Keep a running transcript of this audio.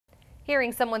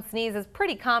Hearing someone sneeze is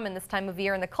pretty common this time of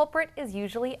year, and the culprit is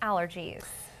usually allergies.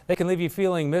 They can leave you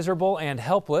feeling miserable and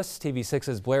helpless.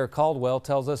 TV6's Blair Caldwell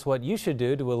tells us what you should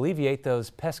do to alleviate those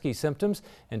pesky symptoms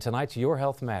in tonight's Your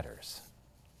Health Matters.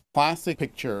 Classic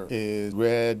picture is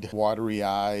red, watery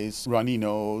eyes, runny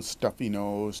nose, stuffy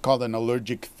nose, called an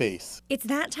allergic face. It's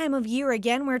that time of year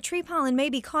again where tree pollen may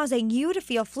be causing you to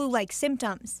feel flu-like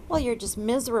symptoms. Well, you're just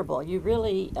miserable. You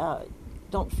really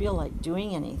don't feel like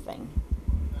doing anything.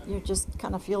 You just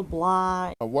kind of feel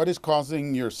blah. What is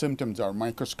causing your symptoms are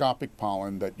microscopic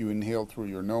pollen that you inhale through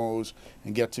your nose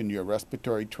and gets into your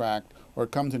respiratory tract, or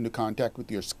it comes into contact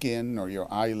with your skin or your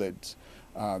eyelids.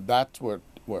 That's what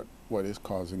is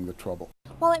causing the trouble.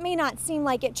 While it may not seem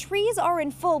like it, trees are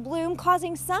in full bloom,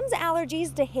 causing some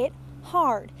allergies to hit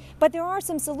hard. But there are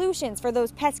some solutions for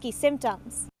those pesky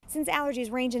symptoms. Since allergies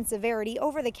range in severity,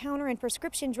 over-the-counter and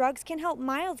prescription drugs can help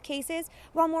mild cases,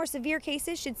 while more severe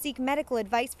cases should seek medical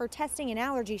advice for testing and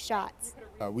allergy shots.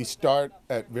 We start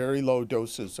at very low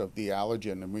doses of the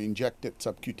allergen and we inject it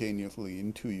subcutaneously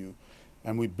into you,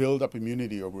 and we build up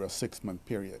immunity over a 6-month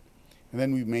period. And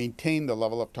then we maintain the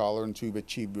level of tolerance we've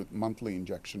achieved with monthly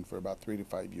injection for about 3 to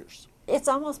 5 years. It's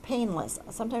almost painless.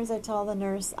 Sometimes I tell the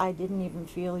nurse, I didn't even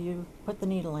feel you put the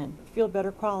needle in. Feel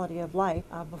better quality of life.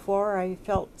 Before I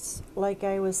felt like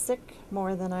I was sick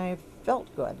more than I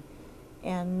felt good.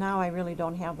 And now I really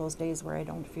don't have those days where I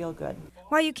don't feel good.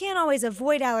 While you can't always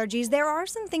avoid allergies, there are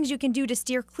some things you can do to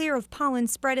steer clear of pollen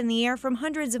spread in the air from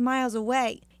hundreds of miles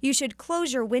away. You should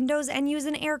close your windows and use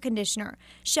an air conditioner.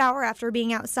 Shower after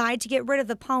being outside to get rid of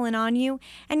the pollen on you,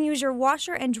 and use your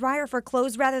washer and dryer for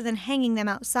clothes rather than hanging them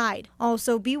outside.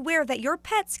 Also, beware that your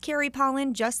pets carry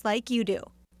pollen just like you do.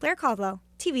 Blair Caldwell,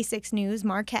 TV6 News,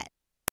 Marquette.